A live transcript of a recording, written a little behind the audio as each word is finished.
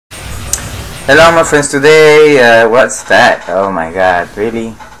Hello my friends, today, what's that? Oh my god,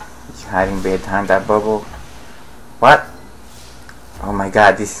 really? You hiding behind that bubble? What? Oh my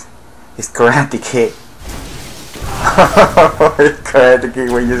god, this is Karate Kid. Karate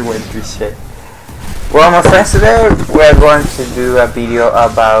Kid, we just went to shit. Well my friends, today we're going to do a video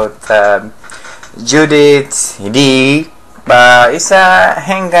about Judith-D. It's a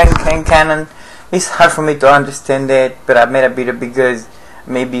handgun cannon. It's hard for me to understand it, but I made a video because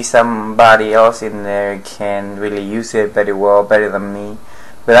maybe somebody else in there can really use it very well, better than me.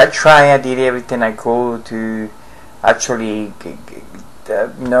 But I did everything I could to actually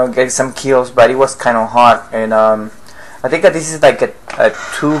get some kills, but it was kind of hard. And I think that this is like a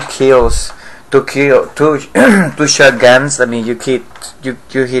two shotguns. I mean, you hit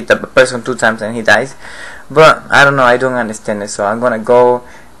the person 2 times and he dies. But I don't know, I don't understand it, so I'm gonna go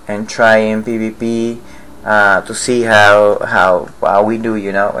and try in PvP to see how we do,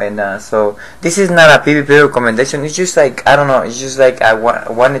 and so this is not a PvP recommendation. It's just like, I don't know, it's just like I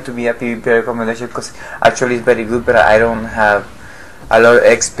want it to be a PvP recommendation because actually it's very good, but I don't have a lot of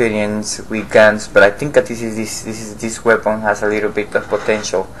experience with guns. But I think that this weapon has a little bit of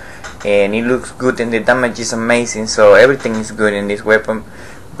potential, and it looks good, and the damage is amazing, so everything is good in this weapon.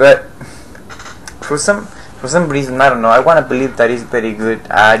 But for some reason, I don't know, I want to believe that it's very good.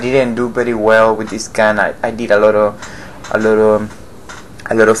 I didn't do very well with this gun. I did a lot of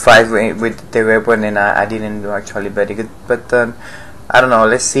fights with the weapon, and I didn't do actually very good. But I don't know,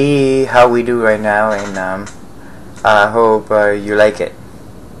 let's see how we do right now, and I hope you like it.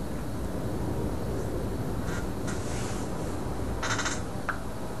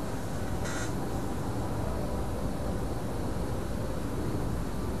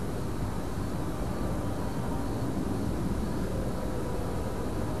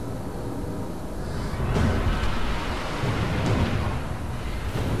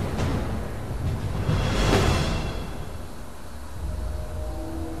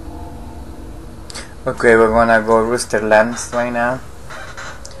 Okay, we're gonna go Roosterlands right now.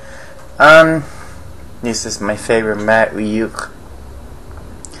 This is my favorite map.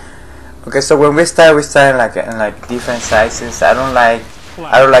 Okay, so when we start in like different sizes. I don't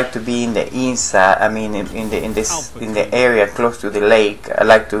like to be in the inside. I mean, in the area close to the lake. I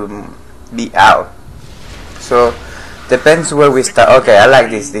like to be out. So depends where we start. Okay, I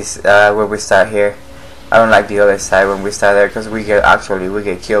like this where we start here. I don't like the other side when we start there, because we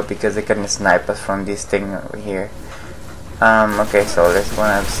get killed because they can snipe us from this thing over here. Okay, so let's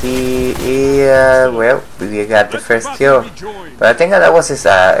wanna see. Well, we got the first kill, but I think that was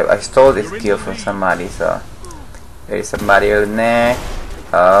I stole this kill from somebody. So there is somebody in there.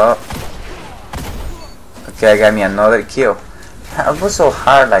 Oh, okay, I got me another kill. It was so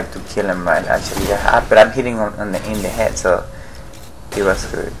hard like to kill him, right? Actually, but I'm hitting in the head, so it was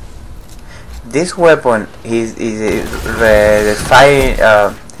good. This weapon the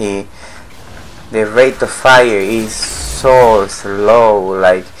fire, the rate of fire is so slow.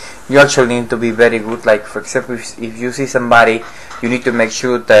 Like, you actually need to be very good. Like, for example, if you see somebody, you need to make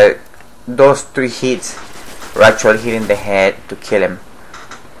sure that those 3 hits are actually hitting the head to kill him.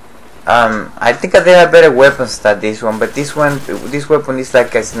 I think that there are better weapons than this one, but this weapon is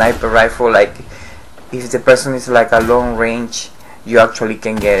like a sniper rifle. Like, if the person is like a long range, you actually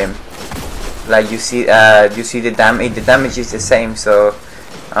can get him. Like, you see the damage. The damage is the same, so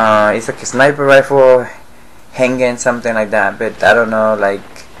it's like a sniper rifle, handgun, something like that. But I don't know, like,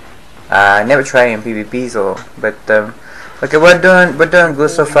 I never tried in PvP, so. But okay, we're doing good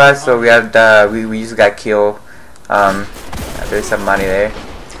so far. So we just got killed. There's somebody there.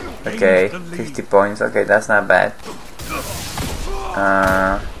 Okay, 50 points. Okay, that's not bad.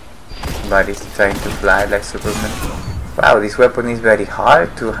 Somebody's trying to fly like Superman. Wow, this weapon is very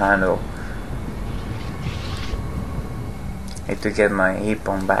hard to handle. I need to get my hip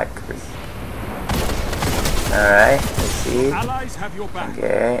on back. Alright, let's see.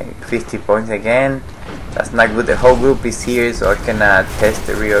 Okay, 50 points again. That's not good. The whole group is here, so I can test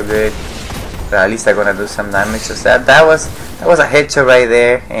it real good. But at least I'm gonna do some damage. So that was a headshot right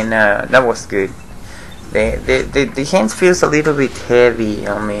there, and that was good. The hands feels a little bit heavy.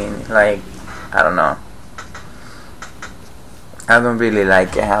 I mean, like, I don't know. I don't really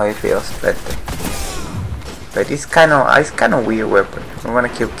like how it feels, but it's kind of weird weapon. I'm gonna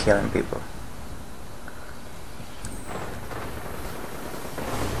keep killing people.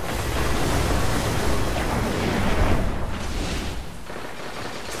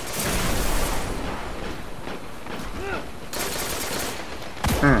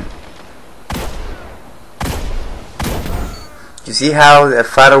 You see how from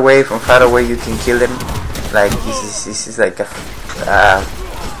far away you can kill them? Like, this is like a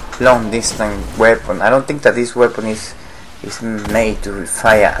long distance weapon. I don't think that this weapon is made to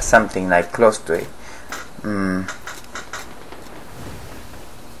fire something like close to it.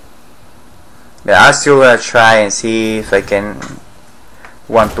 But I'm still gonna try and see if I can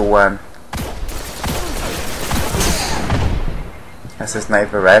one-to-one. That's a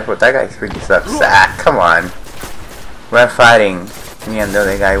sniper rifle. That guy really sucks. Ah, come on. We're fighting me and the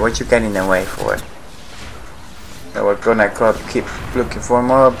other guy. What you getting in the way for? So we're gonna keep looking for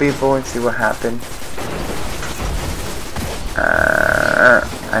more people and see what happens.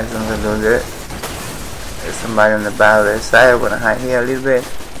 I don't do good. There's somebody on the battle side. We're gonna hide here a little bit.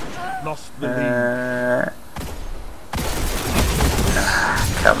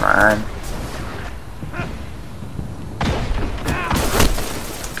 Come on.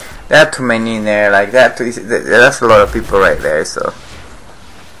 There are too many in there, like that. That's a lot of people right there, so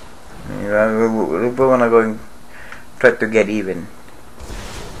we wanna go and try to get even.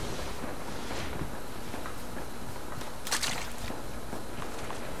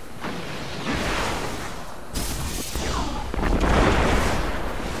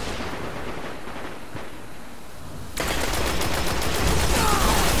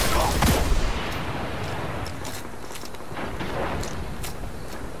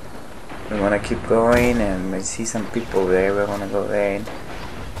 We want to keep going, and we see some people there. We want to go there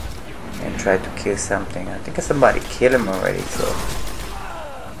and try to kill something. I think somebody killed him already, so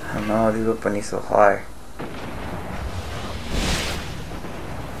I don't know, this weapon is so hard.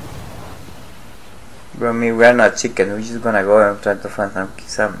 But I mean, we're not chicken. We're just gonna go and try to find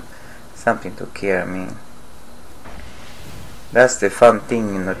something to kill. I mean, that's the fun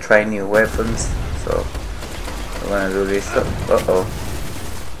thing, you know, try new weapons. So we're gonna do this. Uh-oh.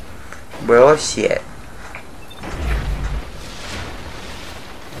 Bullshit.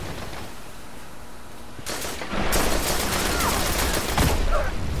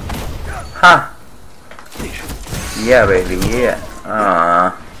 Huh. Yeah, baby, yeah.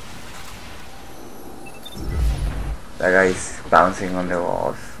 That guy is bouncing on the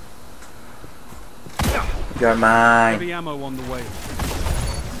walls. You're mine. Heavy ammo on the way.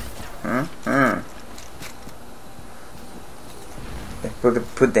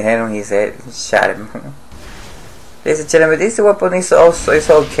 Put the hand on his head and shot him. Ladies and gentlemen, this weapon is also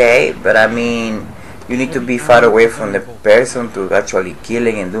okay, but I mean, you need to be far away from the person to actually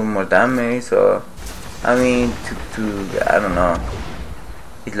killing and do more damage. So I mean, I don't know.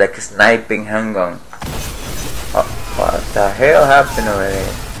 It's like a sniping handgun. Oh, what the hell happened over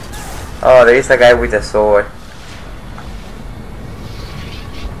there? Oh, there is a guy with a sword.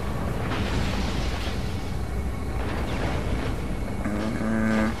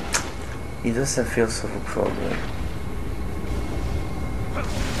 It doesn't feel so good.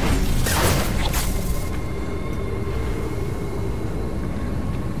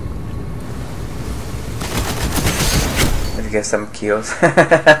 Let's get some kills.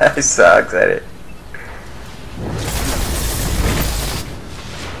 I'm so excited.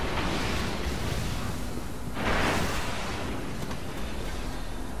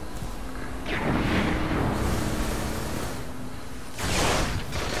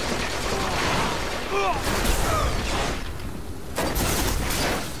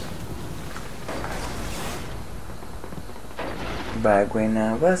 Back when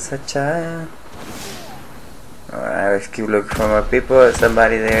I was a child. Alright, let's keep looking for more people.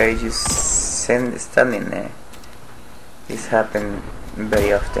 Somebody there is just standing there. This happens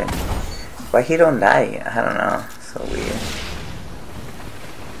very often. Why he don't die? I don't know. So weird.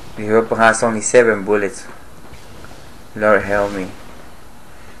 The weapon has only 7 bullets. Lord help me.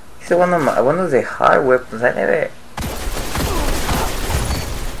 This is one of the hard weapons I never.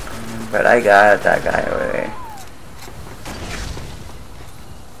 But I got that guy over there.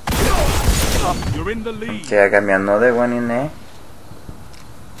 You're in the lead. Okay, I got me another one in there.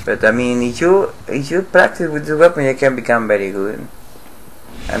 But I mean, if you practice with the weapon, you can become very good.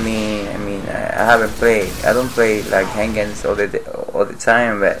 I mean, I haven't played. I don't play like handguns all the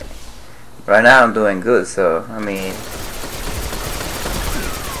time, but right now I'm doing good. So I mean,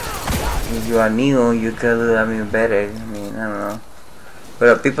 if you are new, you can do better. I mean, I don't know.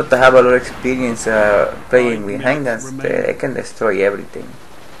 But people that have a lot of experience playing with handguns, they can destroy everything.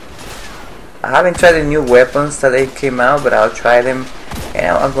 I haven't tried the new weapons that they came out, but I'll try them,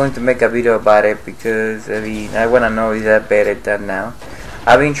 and I'm going to make a video about it because I mean, I wanna know is that better than now.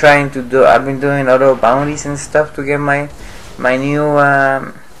 I've been doing a lot of bounties and stuff to get my new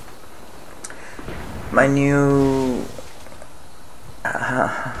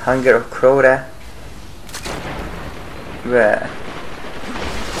hunger of Crota, but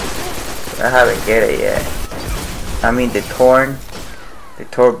I haven't get it yet. I mean the The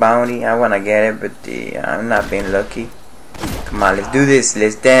Thor bounty. I wanna get it, but I'm not being lucky. Come on, let's do this.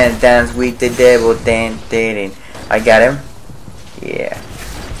 Let's dance with the devil. Dance. I got him. Yeah.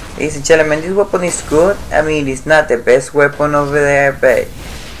 Ladies and gentlemen, this weapon is good. I mean, it's not the best weapon over there, but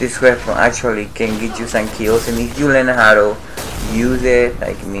this weapon actually can get you some kills. And if you learn how to use it,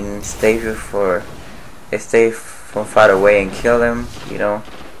 like, I mean, stay from far away and kill them, you know,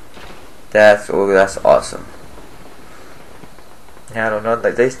 that's awesome. I don't know,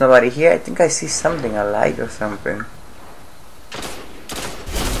 like, there's nobody here. I think I see something, a light or something.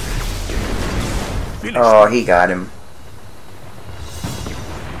 Oh, he got him.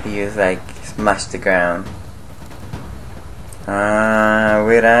 He just like smashed the ground.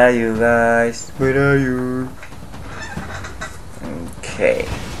 Where are you guys? Where are you? Okay.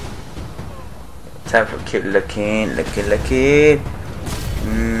 Time for keep looking.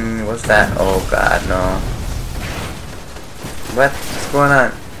 What's that? Oh god, no. What's going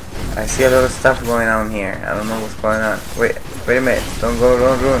on? I see a lot of stuff going on here. I don't know what's going on. Wait a minute. Don't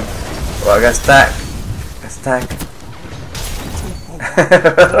run. Oh, I got stuck. I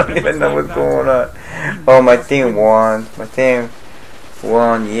don't even know what's going on. Oh, my team won. Yeah,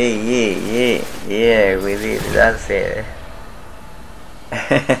 we did. That's it.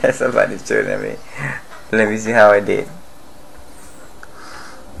 Somebody's shooting at me. Let me see how I did.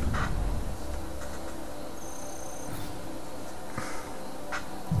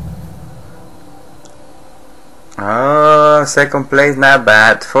 Oh, second place, not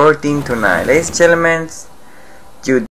bad. 14-9. Ladies and gentlemen, Judith-D.